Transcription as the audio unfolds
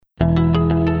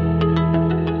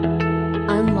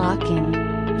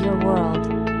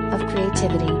of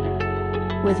Creativity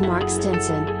with Mark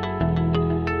Stinson.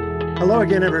 Hello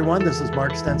again, everyone. This is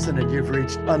Mark Stinson, and you've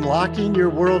reached Unlocking Your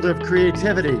World of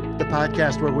Creativity, the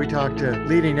podcast where we talk to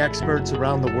leading experts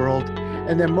around the world.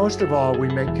 And then most of all, we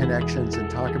make connections and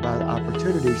talk about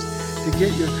opportunities to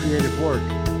get your creative work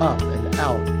up and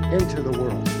out into the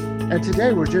world. And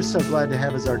today, we're just so glad to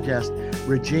have as our guest,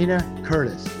 Regina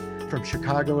Curtis from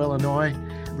Chicago, Illinois.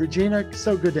 Regina,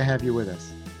 so good to have you with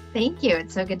us. Thank you.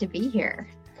 It's so good to be here.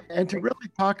 And to really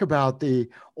talk about the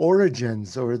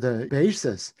origins or the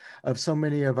basis of so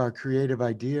many of our creative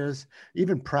ideas,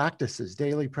 even practices,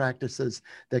 daily practices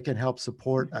that can help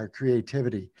support our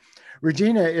creativity.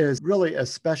 Regina is really a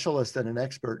specialist and an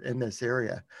expert in this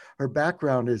area. Her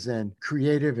background is in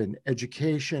creative and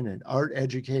education and art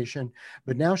education,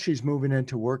 but now she's moving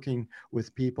into working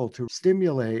with people to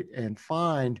stimulate and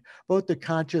find both the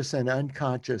conscious and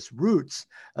unconscious roots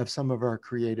of some of our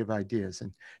creative ideas.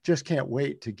 And just can't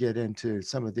wait to get into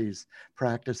some of these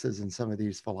practices and some of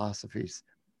these philosophies.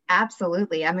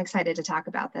 Absolutely. I'm excited to talk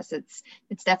about this.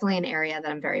 It's definitely an area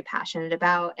that I'm very passionate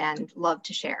about and love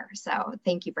to share. So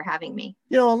thank you for having me.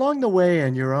 You know, along the way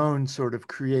in your own sort of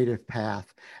creative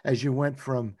path, as you went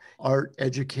from art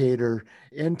educator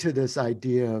into this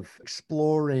idea of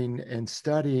exploring and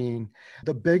studying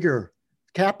the bigger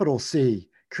capital C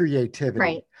creativity,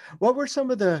 right. What were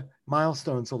some of the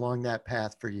milestones along that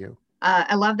path for you?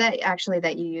 I love that actually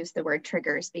that you use the word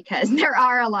triggers, because there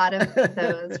are a lot of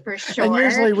those for sure. And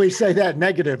usually we say that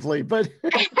negatively, but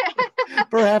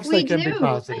perhaps they can be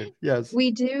positive. Yes,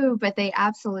 we do, but they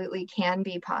absolutely can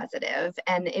be positive.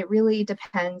 And it really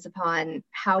depends upon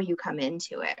how you come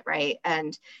into it, right?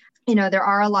 And, you know, there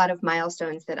are a lot of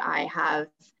milestones that I have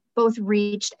both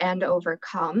reached and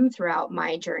overcome throughout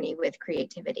my journey with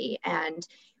creativity. And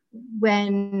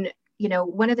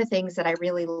one of the things that I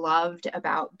really loved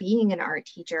about being an art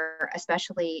teacher,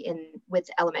 especially with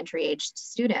elementary aged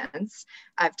students,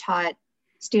 I've taught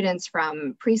students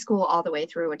from preschool all the way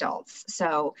through adults.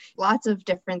 So lots of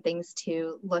different things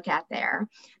to look at there.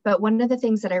 But one of the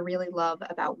things that I really love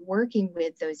about working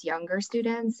with those younger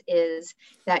students is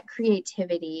that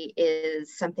creativity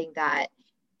is something that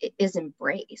is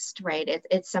embraced, right?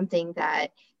 It's something that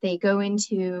they go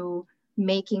into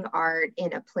making art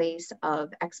in a place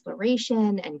of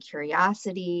exploration and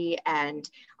curiosity. And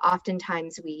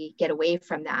oftentimes we get away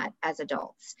from that as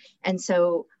adults. And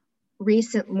so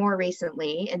more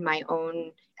recently in my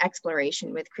own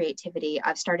exploration with creativity,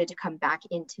 I've started to come back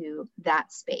into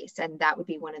that space. And that would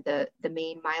be one of the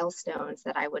main milestones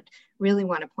that I would really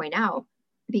want to point out,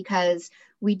 because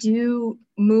we do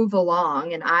move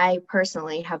along, and I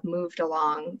personally have moved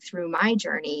along through my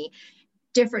journey.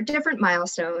 Different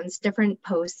milestones, different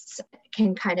posts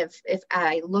can kind of, if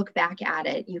I look back at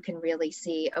it, you can really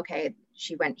see, okay,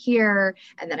 she went here,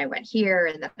 and then I went here,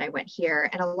 and then I went here.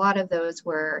 And a lot of those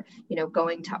were,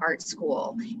 going to art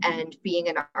school and being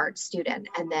an art student,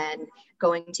 and then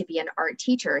going to be an art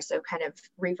teacher. So kind of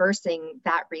reversing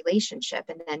that relationship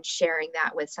and then sharing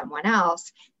that with someone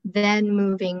else, then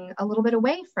moving a little bit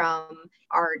away from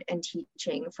art and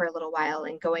teaching for a little while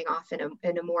and going off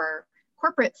in a more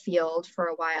corporate field for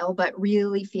a while, but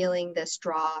really feeling this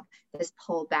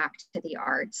pull back to the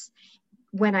arts.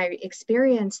 When I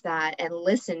experienced that and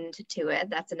listened to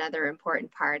it, that's another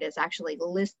important part, is actually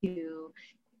listen to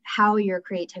how your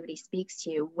creativity speaks to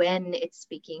you, when it's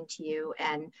speaking to you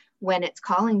and when it's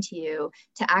calling to you,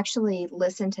 to actually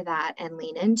listen to that and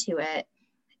lean into it.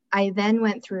 I then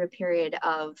went through a period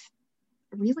of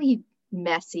really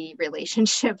messy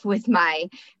relationship with my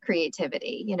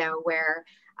creativity, where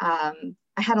I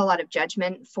had a lot of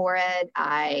judgment for it.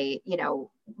 I,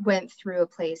 went through a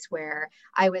place where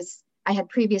I had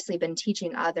previously been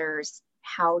teaching others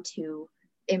how to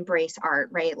embrace art,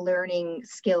 right? Learning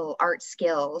art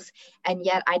skills. And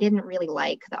yet I didn't really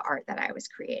like the art that I was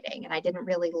creating. And I didn't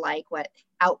really like what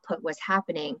output was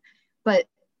happening. But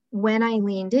when I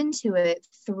leaned into it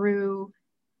through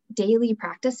daily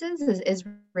practices is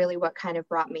really what kind of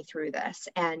brought me through this.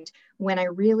 And when I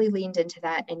really leaned into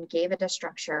that and gave it a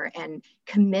structure and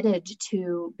committed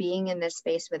to being in this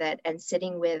space with it and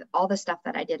sitting with all the stuff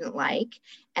that I didn't like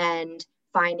and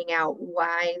finding out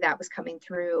why that was coming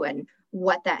through and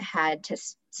what that had to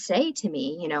say to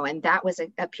me, and that was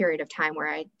a period of time where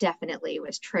I definitely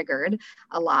was triggered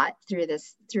a lot through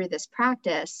this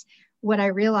practice. What I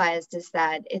realized is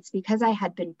that it's because I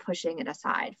had been pushing it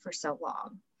aside for so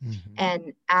long. Mm-hmm.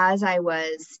 And as I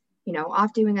was,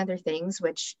 off doing other things,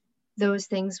 which those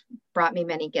things brought me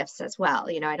many gifts as well.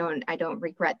 I don't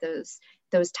regret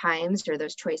those times or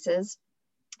those choices.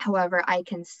 However, I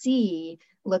can see,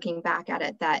 looking back at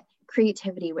it, that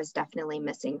creativity was definitely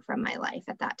missing from my life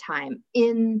at that time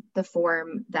in the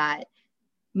form that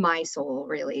my soul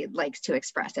really likes to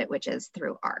express it, which is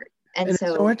through art. And it's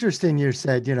so interesting you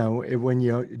said, when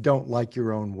you don't like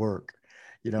your own work,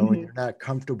 and you're not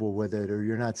comfortable with it or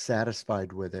you're not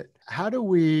satisfied with it. How do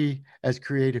we, as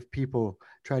creative people,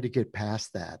 try to get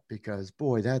past that? Because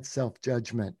boy, that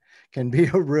self-judgment can be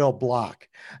a real block.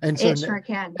 And so it sure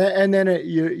can. And then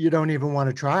you don't even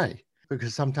want to try,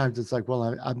 because sometimes it's like,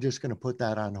 well, I'm just going to put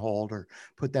that on hold or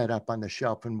put that up on the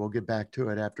shelf and we'll get back to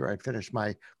it after I finish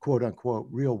my quote unquote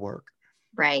real work.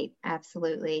 Right.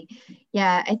 Absolutely.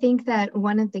 Yeah. I think that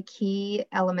one of the key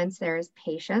elements there is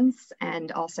patience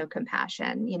and also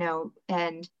compassion,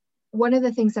 and one of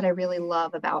the things that I really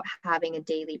love about having a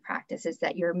daily practice is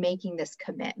that you're making this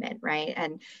commitment, right?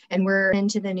 And we're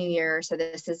into the new year. So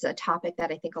this is a topic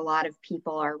that I think a lot of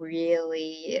people are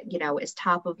really, is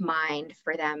top of mind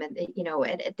for them. And,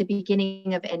 at the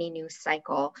beginning of any new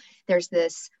cycle, there's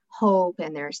this hope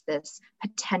and there's this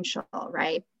potential,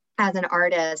 right? As an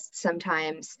artist,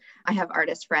 sometimes I have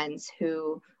artist friends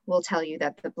who will tell you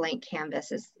that the blank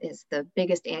canvas is the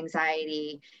biggest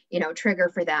anxiety, trigger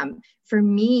for them. For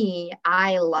me,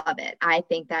 I love it. I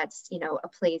think that's, a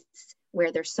place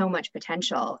where there's so much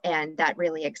potential, and that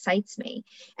really excites me.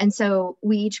 And so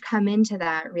we each come into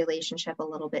that relationship a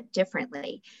little bit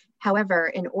differently. However,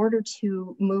 in order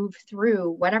to move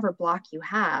through whatever block you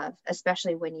have,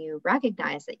 especially when you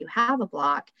recognize that you have a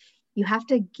block, you have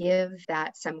to give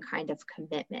that some kind of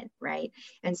commitment, right?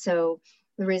 And so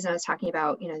the reason I was talking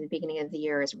about, the beginning of the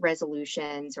year is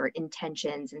resolutions or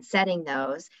intentions and setting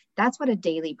those. That's what a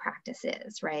daily practice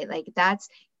is, right? Like that's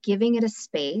giving it a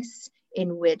space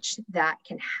in which that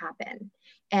can happen.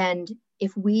 And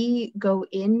if we go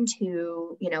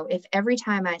into, if every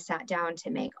time I sat down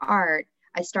to make art,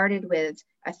 I started with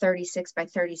a 36 by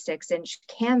 36 inch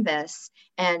canvas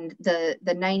and the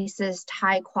nicest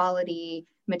high quality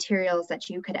materials that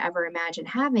you could ever imagine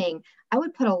having, I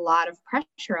would put a lot of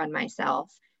pressure on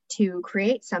myself to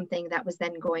create something that was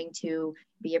then going to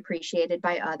be appreciated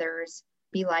by others,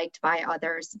 be liked by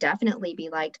others, definitely be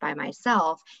liked by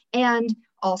myself, and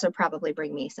also probably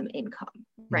bring me some income,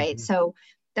 right? Mm-hmm. So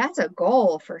that's a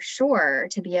goal for sure,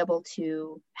 to be able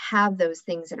to have those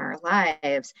things in our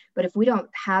lives. But if we don't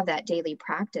have that daily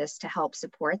practice to help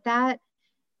support that,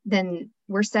 then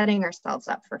we're setting ourselves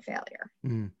up for failure.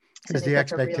 Because the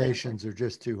expectations are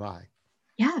just too high.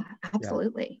 Yeah,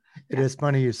 absolutely. Yeah. It is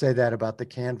funny you say that about the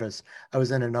canvas. I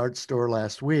was in an art store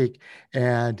last week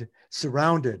and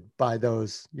surrounded by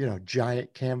those,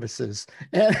 giant canvases.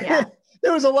 And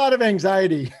there was a lot of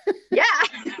anxiety. Yeah.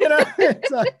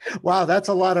 It's like, wow, that's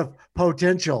a lot of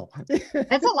potential.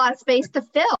 That's a lot of space to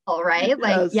fill, right?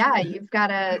 Like, yes. You've got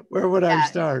to. Where would I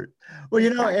start? Well,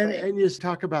 exactly. and you just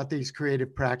talk about these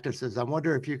creative practices. I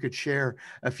wonder if you could share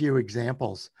a few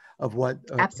examples of what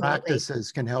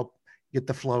practices can help get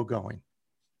the flow going.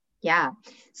 Yeah.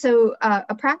 So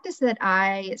a practice that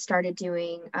I started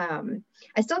doing,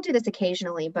 I still do this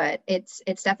occasionally, but it's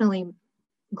definitely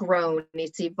grown,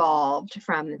 it's evolved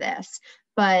from this.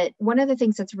 But one of the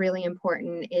things that's really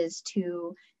important is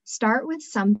to start with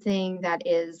something that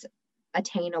is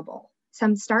attainable.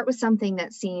 Start with something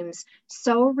that seems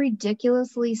so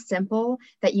ridiculously simple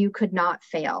that you could not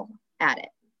fail at it.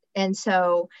 And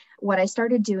so what I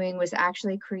started doing was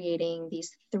actually creating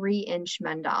these 3-inch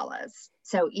mandalas.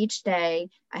 So each day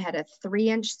I had a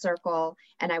 3-inch circle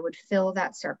and I would fill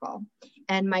that circle.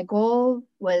 And my goal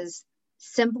was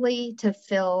simply to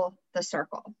fill the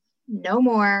circle, no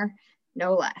more,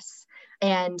 no less.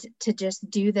 And to just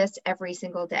do this every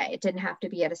single day. It didn't have to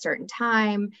be at a certain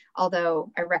time,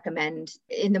 although I recommend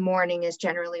in the morning is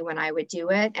generally when I would do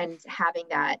it, and having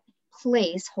that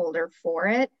placeholder for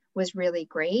it was really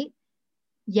great.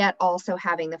 Yet also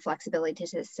having the flexibility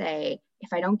to say,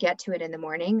 if I don't get to it in the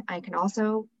morning, I can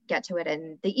also get to it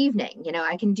in the evening.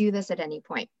 I can do this at any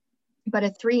point. But a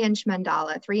 3-inch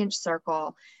mandala, 3-inch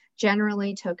circle,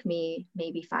 generally took me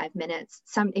maybe 5 minutes.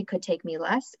 It could take me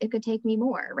less, it could take me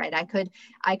more, right? I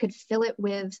could fill it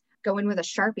with, go in with a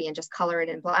Sharpie and just color it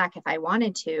in black if I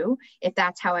wanted to, if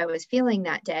that's how I was feeling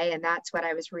that day. And that's what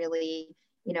I was really,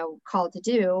 called to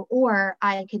do. Or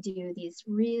I could do these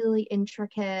really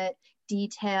intricate,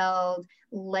 detailed,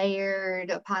 layered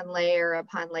upon layer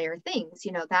things.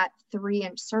 That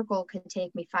 3-inch circle could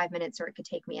take me 5 minutes or it could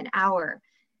take me an hour.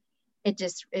 It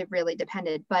really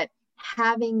depended. But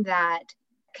having that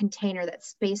container, that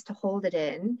space to hold it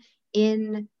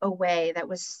in a way that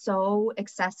was so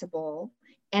accessible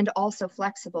and also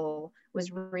flexible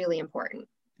was really important.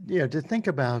 Yeah, to think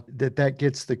about that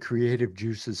gets the creative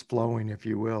juices flowing, if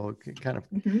you will. It kind of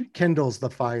kindles the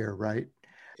fire, right?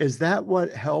 Is that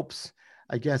what helps,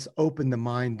 I guess, open the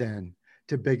mind then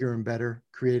to bigger and better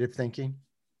creative thinking?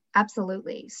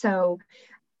 Absolutely. So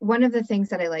one of the things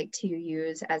that I like to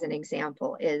use as an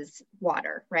example is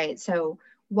water, right? So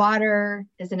water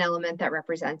is an element that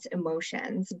represents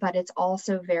emotions, but it's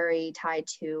also very tied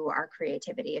to our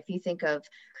creativity. If you think of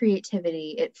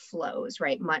creativity, it flows,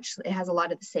 right? It has a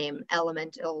lot of the same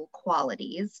elemental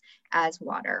qualities as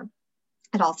water.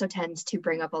 It also tends to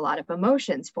bring up a lot of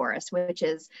emotions for us, which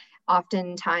is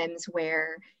oftentimes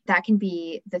where that can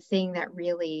be the thing that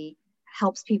really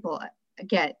helps people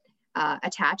get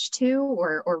attached to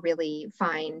or really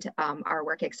find our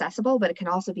work accessible, but it can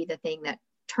also be the thing that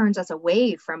turns us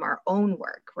away from our own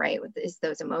work, right? Is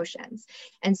those emotions.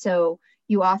 And so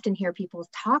you often hear people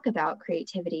talk about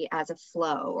creativity as a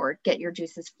flow or get your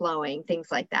juices flowing, things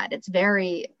like that. It's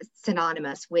very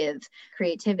synonymous with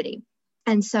creativity.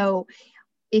 And so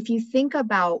if you think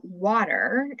about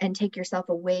water and take yourself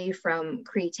away from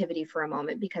creativity for a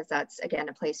moment, because that's, again,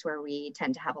 a place where we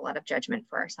tend to have a lot of judgment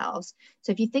for ourselves.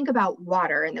 So if you think about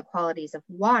water and the qualities of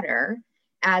water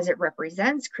as it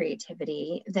represents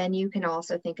creativity, then you can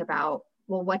also think about,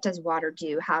 well, what does water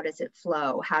do? How does it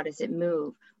flow? How does it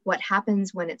move? What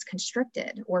happens when it's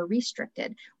constricted or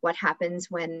restricted? What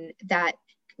happens when that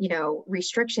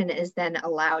restriction is then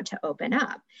allowed to open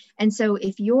up? And so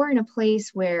if you're in a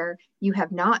place where you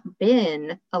have not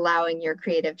been allowing your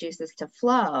creative juices to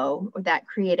flow, or that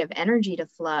creative energy to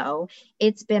flow,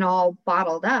 it's been all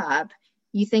bottled up.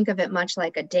 You think of it much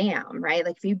like a dam, right?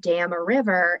 Like if you dam a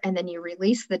river and then you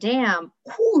release the dam,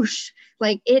 whoosh,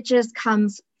 like it just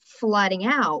comes flooding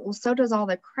out. Well, so does all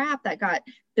the crap that got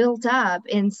built up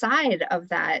inside of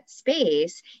that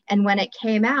space. And when it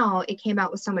came out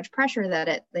with so much pressure that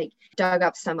it like dug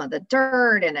up some of the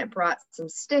dirt and it brought some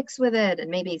sticks with it and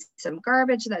maybe some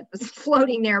garbage that was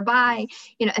floating nearby,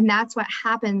 and that's what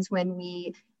happens when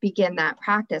we begin that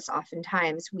practice.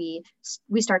 Oftentimes we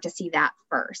start to see that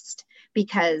first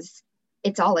because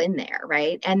it's all in there,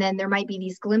 right? And then there might be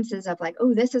these glimpses of like,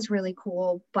 oh, this is really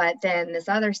cool, but then this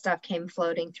other stuff came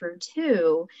floating through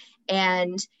too.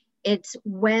 And it's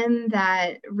when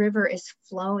that river is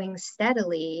flowing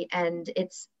steadily and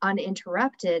it's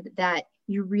uninterrupted that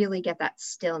you really get that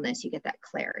stillness, you get that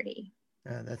clarity.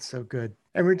 Yeah, that's so good.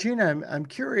 And Regina, I'm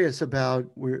curious about,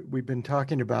 we've been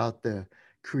talking about the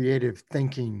creative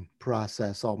thinking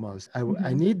process almost.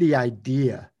 I need the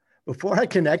idea before I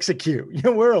can execute.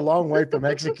 We're a long way from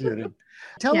executing.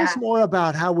 Tell us more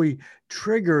about how we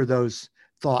trigger those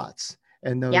thoughts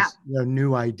and those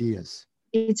new ideas.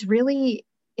 It's really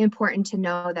important to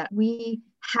know that we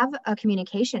have a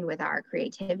communication with our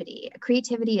creativity.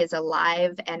 Creativity is a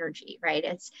live energy, right?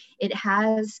 It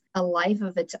has a life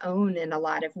of its own in a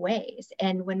lot of ways.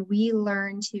 And when we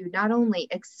learn to not only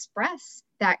express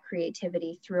that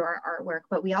creativity through our artwork,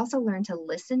 but we also learn to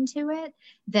listen to it,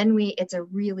 then it's a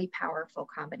really powerful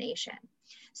combination.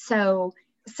 So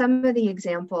some of the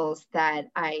examples that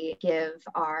I give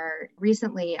are,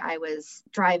 recently I was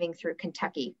driving through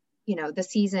Kentucky. The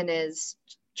season is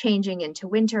changing into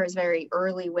winter. Is very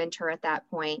early winter at that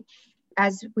point.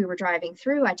 As we were driving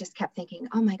through, I just kept thinking,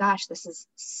 oh my gosh, this is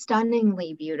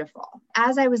stunningly beautiful.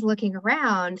 As I was looking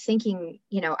around thinking,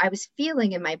 I was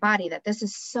feeling in my body that this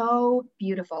is so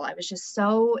beautiful. I was just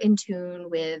so in tune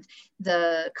with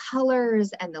the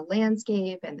colors and the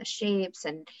landscape and the shapes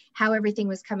and how everything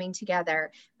was coming together.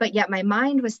 But yet my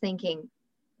mind was thinking,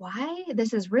 why?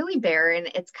 This is really barren.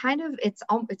 It's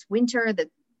winter. The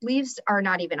leaves are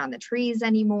not even on the trees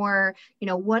anymore.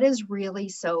 What is really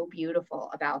so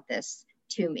beautiful about this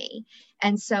to me?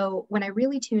 And so when I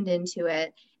really tuned into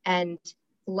it and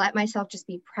let myself just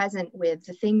be present with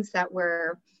the things that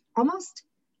were almost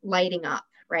lighting up,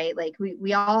 right? Like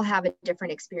we all have a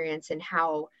different experience in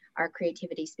how our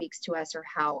creativity speaks to us or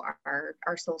how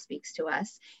our soul speaks to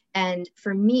us. And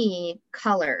for me,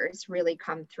 colors really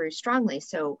come through strongly.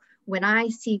 So when I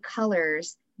see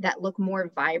colors that look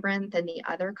more vibrant than the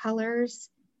other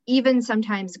colors, even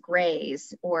sometimes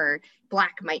grays or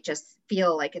black might just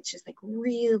feel like it's just like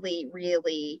really,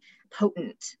 really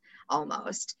potent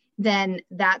almost, then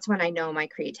that's when I know my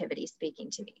creativity is speaking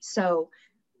to me. So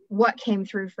what came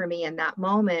through for me in that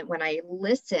moment when I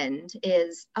listened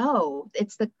is,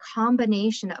 it's the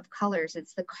combination of colors.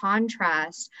 It's the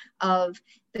contrast of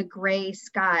the gray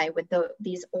sky with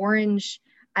these orange,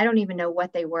 I don't even know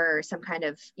what they were, some kind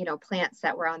of, plants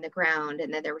that were on the ground.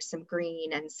 And then there was some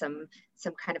green and some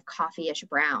kind of coffee-ish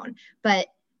brown. But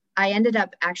I ended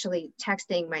up actually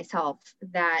texting myself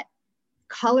that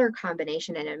color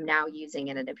combination and I'm now using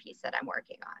it in a piece that I'm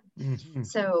working on. Mm-hmm.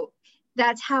 So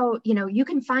that's how, you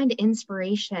can find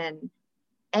inspiration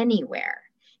anywhere.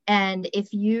 And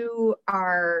if you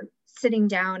are sitting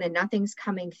down and nothing's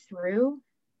coming through,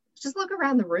 just look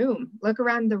around the room. Look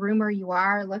around the room where you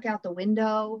are, look out the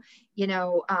window,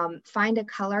 find a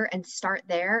color and start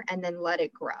there, and then let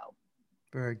it grow.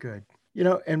 Very good.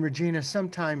 And Regina,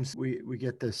 sometimes we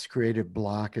get this creative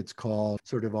block, it's called,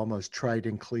 sort of almost trite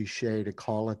and cliche to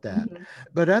call it that. Mm-hmm.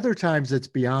 But other times it's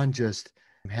beyond just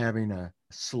having a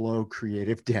slow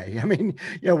creative day. I mean,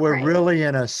 we're Right. really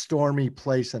in a stormy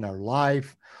place in our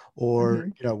life, or,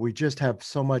 Mm-hmm. we just have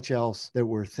so much else that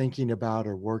we're thinking about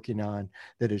or working on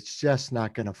that it's just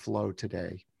not going to flow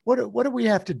today. What do we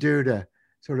have to do to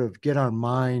sort of get our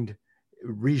mind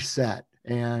reset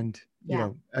and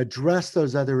address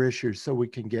those other issues so we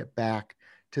can get back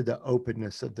to the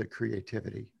openness of the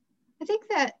creativity? I think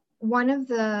that one of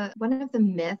the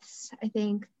myths, I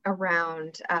think,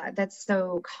 around that's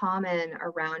so common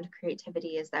around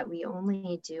creativity is that we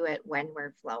only do it when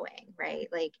we're flowing, right?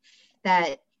 Like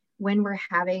that when we're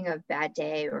having a bad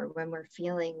day or when we're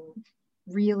feeling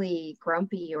really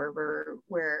grumpy or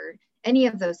we're any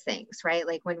of those things, right?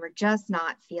 Like when we're just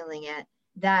not feeling it,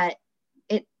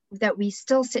 that we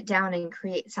still sit down and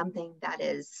create something that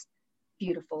is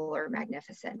beautiful or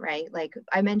magnificent, right? Like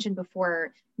I mentioned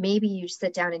before, maybe you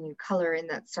sit down and you color in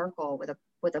that circle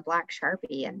with a black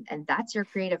Sharpie, and that's your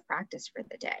creative practice for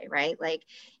the day, right? Like,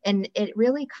 and it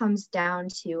really comes down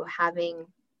to having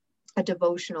a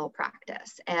devotional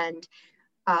practice. And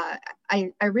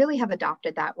I really have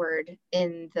adopted that word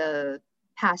in the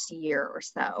past year or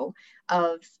so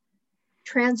of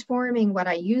transforming what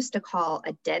I used to call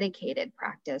a dedicated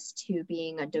practice to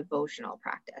being a devotional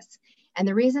practice. And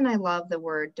the reason I love the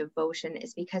word devotion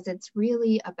is because it's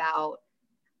really about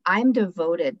I'm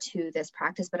devoted to this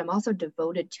practice, but I'm also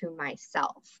devoted to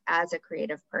myself as a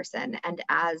creative person and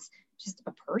as just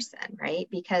a person, right?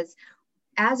 Because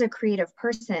as a creative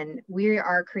person, we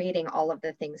are creating all of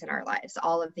the things in our lives,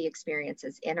 all of the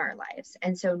experiences in our lives.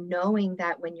 And so knowing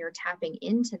that when you're tapping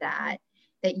into that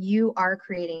you are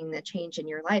creating the change in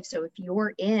your life. So if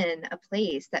you're in a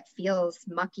place that feels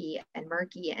mucky and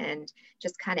murky and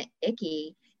just kind of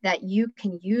icky, that you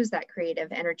can use that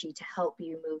creative energy to help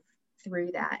you move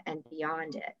through that and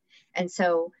beyond it. And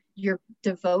so your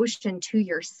devotion to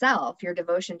yourself, your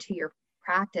devotion to your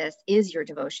practice is your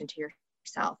devotion to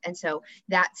yourself. And so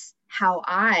that's how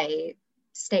I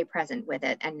stay present with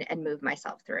it and move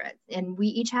myself through it. And we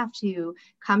each have to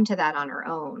come to that on our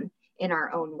own, in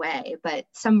our own way, but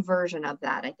some version of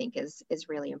that I think is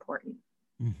really important.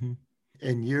 Mm-hmm.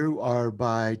 And you are,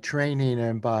 by training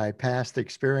and by past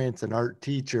experience, an art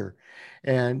teacher,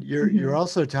 and you're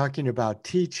also talking about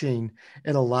teaching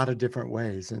in a lot of different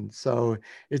ways. And so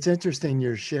it's interesting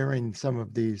you're sharing some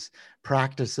of these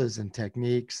practices and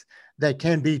techniques that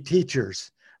can be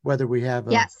teachers, whether we have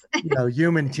a Yes.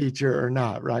 human teacher or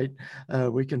not, right?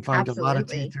 We can find a lot of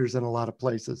Absolutely. teachers in a lot of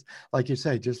places. Like you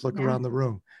say, just look around the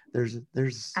room. There's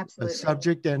Absolutely. a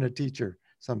subject and a teacher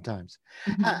sometimes.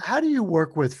 Mm-hmm. How do you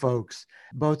work with folks,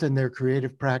 both in their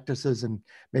creative practices and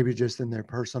maybe just in their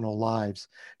personal lives,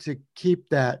 to keep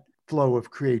that flow of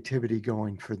creativity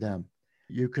going for them?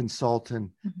 You consult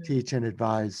and teach and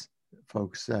advise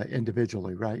folks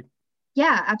individually, right?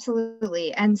 Yeah,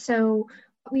 absolutely. And so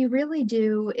what we really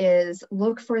do is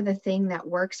look for the thing that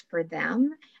works for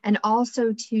them, and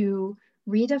also to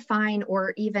redefine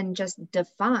or even just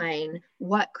define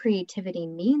what creativity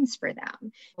means for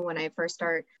them. When I first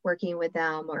start working with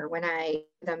them, or when I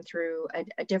them through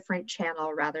a different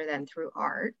channel rather than through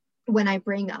art, when I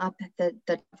bring up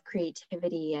the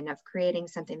creativity and of creating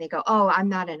something, they go, "Oh, I'm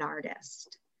not an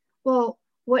artist." Well,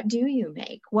 what do you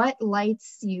make? What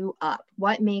lights you up?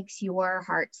 What makes your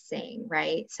heart sing,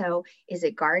 right? So is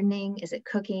it gardening? Is it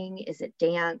cooking? Is it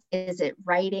dance? Is it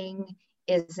writing?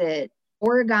 Is it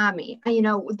origami?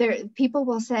 People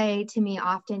will say to me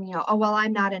often, "Oh, well,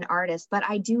 I'm not an artist, but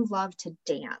I do love to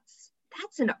dance."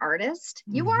 That's an artist.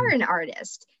 You are an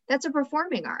artist. That's a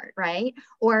performing art, right?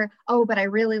 Or, "Oh, but I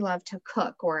really love to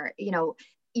cook," or,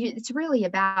 it's really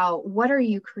about what are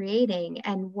you creating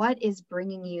and what is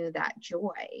bringing you that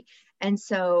joy. And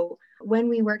so when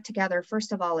we work together,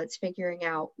 first of all, it's figuring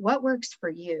out what works for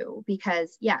you,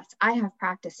 because yes, I have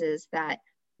practices that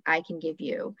I can give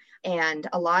you. And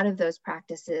a lot of those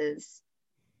practices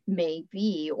may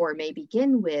be or may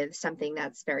begin with something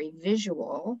that's very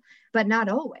visual, but not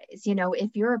always.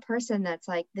 If you're a person that's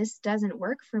like, "This doesn't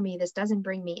work for me, this doesn't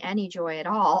bring me any joy at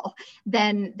all,"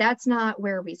 then that's not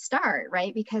where we start,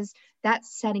 right? Because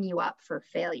that's setting you up for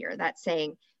failure. That's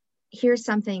saying, here's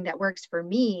something that works for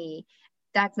me,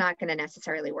 that's not going to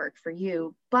necessarily work for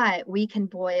you. But we can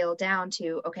boil down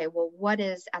to, okay, well, what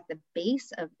is at the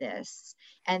base of this?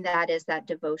 And that is that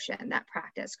devotion, that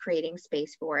practice, creating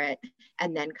space for it,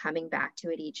 and then coming back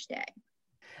to it each day.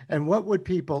 And what would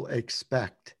people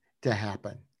expect to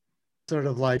happen? Sort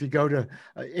of like if you go to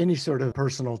any sort of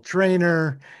personal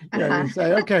trainer, you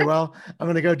say, okay, well, I'm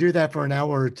going to go do that for an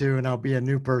hour or two and I'll be a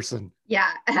new person.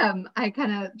 Yeah, I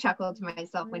kind of chuckled to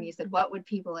myself when you said, what would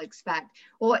people expect?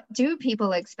 Well, what do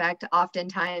people expect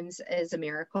oftentimes is a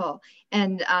miracle.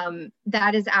 And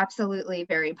that is absolutely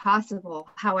very possible.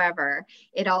 However,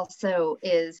 it also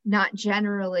is not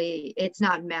generally, it's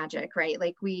not magic, right?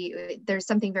 Like there's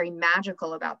something very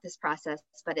magical about this process,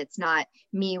 but it's not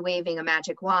me waving a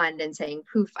magic wand and saying,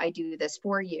 poof, I do this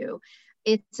for you.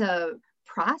 It's a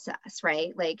process,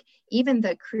 right? Like even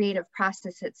the creative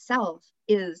process itself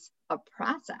is a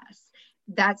process.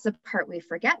 That's the part we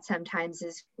forget sometimes,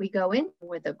 is we go in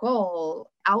with a goal,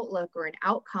 outlook, or an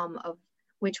outcome of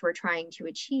which we're trying to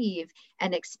achieve,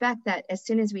 and expect that as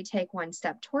soon as we take one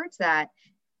step towards that,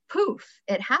 poof,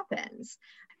 it happens.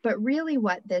 But really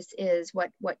what this is,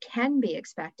 what can be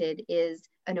expected is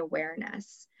an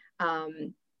awareness,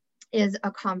 is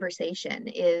a conversation,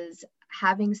 is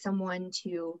having someone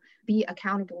to be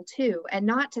accountable to. And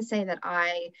not to say that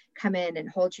I come in and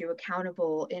hold you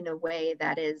accountable in a way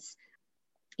that is,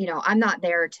 I'm not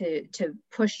there to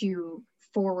push you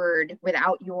forward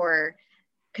without your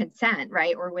consent,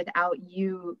 right? Or without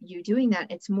you doing that.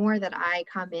 It's more that I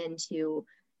come in to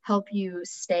help you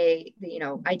stay,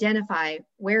 identify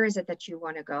where is it that you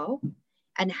want to go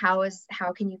and how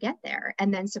can you get there,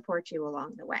 and then support you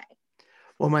along the way.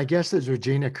 Well, my guest is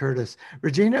Regina Curtis.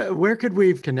 Regina, where could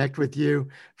we connect with you,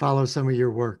 follow some of your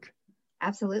work?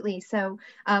 Absolutely. So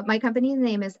my company's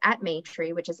name is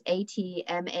Atmaitri, which is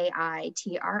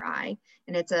ATMAITRI,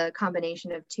 and it's a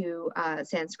combination of two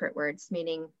Sanskrit words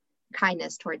meaning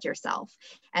kindness towards yourself.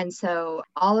 And so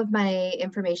all of my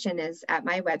information is at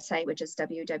my website, which is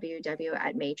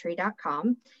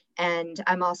www.atmaitri.com. And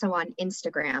I'm also on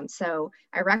Instagram. So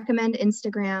I recommend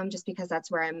Instagram just because that's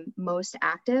where I'm most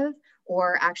active,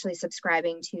 or actually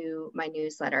subscribing to my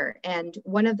newsletter. And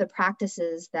one of the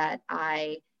practices that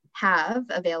I have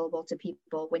available to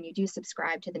people when you do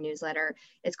subscribe to the newsletter,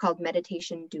 it's called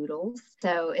Meditation Doodles.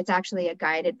 So it's actually a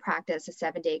guided practice, a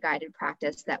 7-day guided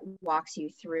practice that walks you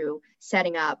through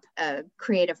setting up a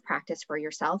creative practice for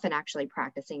yourself and actually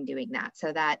practicing doing that.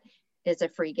 So that is a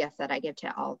free gift that I give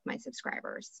to all of my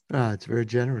subscribers. It's very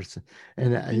generous.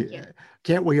 And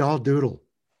can't we all doodle?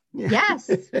 Yes,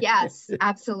 yes,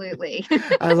 absolutely.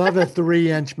 I love a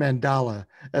 3-inch mandala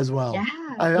as well.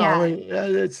 Yeah,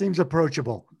 it seems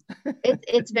approachable.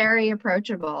 It's very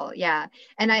approachable. Yeah.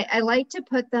 And I like to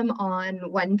put them on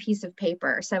one piece of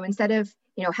paper. So instead of,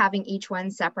 having each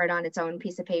one separate on its own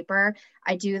piece of paper,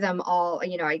 I do them all,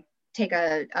 I take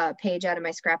a page out of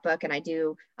my scrapbook and I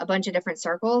do a bunch of different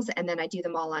circles, and then I do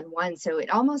them all on one. So it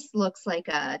almost looks like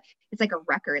it's like a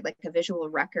record, like a visual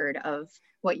record of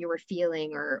what you were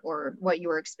feeling or what you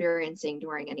were experiencing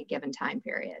during any given time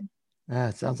period.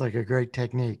 It sounds like a great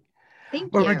technique.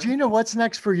 Thank you. Regina, what's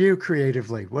next for you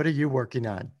creatively? What are you working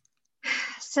on?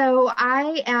 So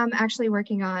I am actually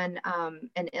working on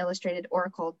an illustrated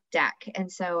Oracle deck.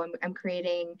 And so I'm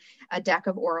creating a deck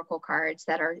of Oracle cards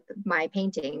that are my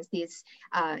paintings, these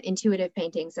intuitive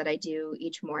paintings that I do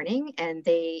each morning, and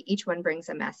each one brings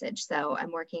a message. So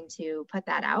I'm working to put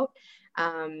that out.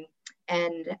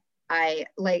 And I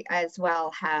as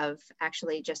well have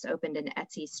actually just opened an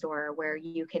Etsy store where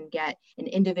you can get an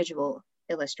individual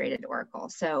illustrated Oracle.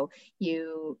 So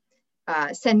you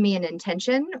send me an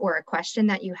intention or a question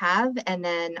that you have, and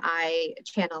then I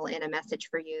channel in a message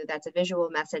for you that's a visual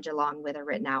message along with a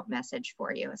written out message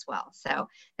for you as well. So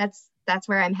that's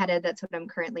where I'm headed. That's what I'm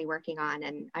currently working on,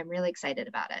 and I'm really excited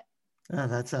about it. Oh,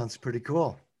 that sounds pretty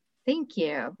cool. Thank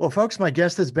you. Well, folks, my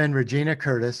guest has been Regina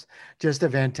Curtis, just a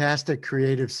fantastic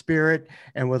creative spirit,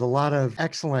 and with a lot of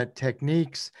excellent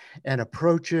techniques and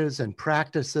approaches and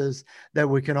practices that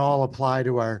we can all apply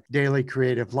to our daily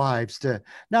creative lives to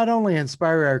not only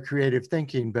inspire our creative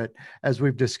thinking, but as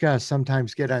we've discussed,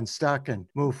 sometimes get unstuck and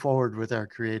move forward with our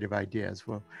creative ideas.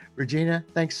 Well, Regina,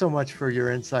 thanks so much for your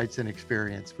insights and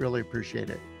experience. Really appreciate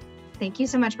it. Thank you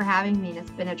so much for having me. It's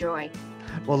been a joy.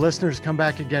 Well, listeners, come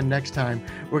back again next time.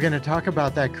 We're going to talk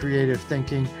about that creative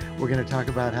thinking. We're going to talk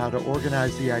about how to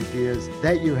organize the ideas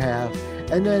that you have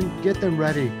and then get them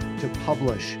ready to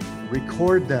publish,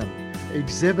 record them,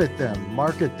 exhibit them,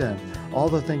 market them, all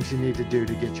the things you need to do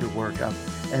to get your work up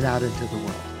and out into the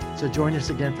world. So join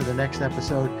us again for the next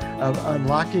episode of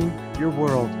Unlocking Your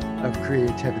World of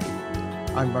Creativity.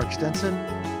 I'm Mark Stinson,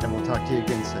 and we'll talk to you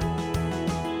again soon.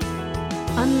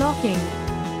 Unlocking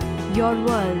your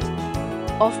world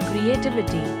of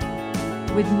creativity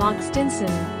with Mark Stinson.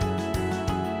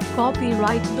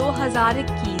 Copyright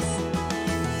 2021.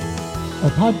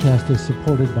 Our podcast is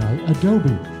supported by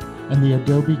Adobe and the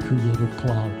Adobe Creative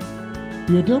Cloud.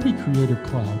 The Adobe Creative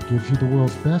Cloud gives you the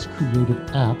world's best creative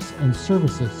apps and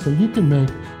services so you can make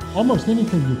almost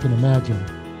anything you can imagine,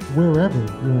 wherever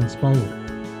you're inspired.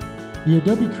 The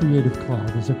Adobe Creative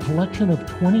Cloud is a collection of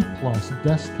 20-plus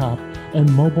desktop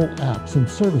and mobile apps and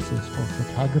services for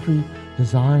photography,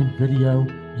 design, video,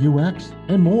 UX,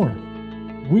 and more.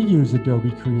 We use Adobe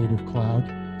Creative Cloud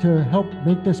to help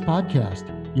make this podcast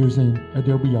using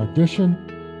Adobe Audition,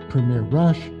 Premiere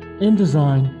Rush,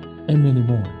 InDesign, and many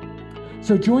more.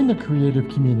 So join the creative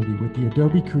community with the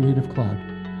Adobe Creative Cloud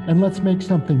and let's make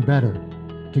something better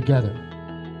together.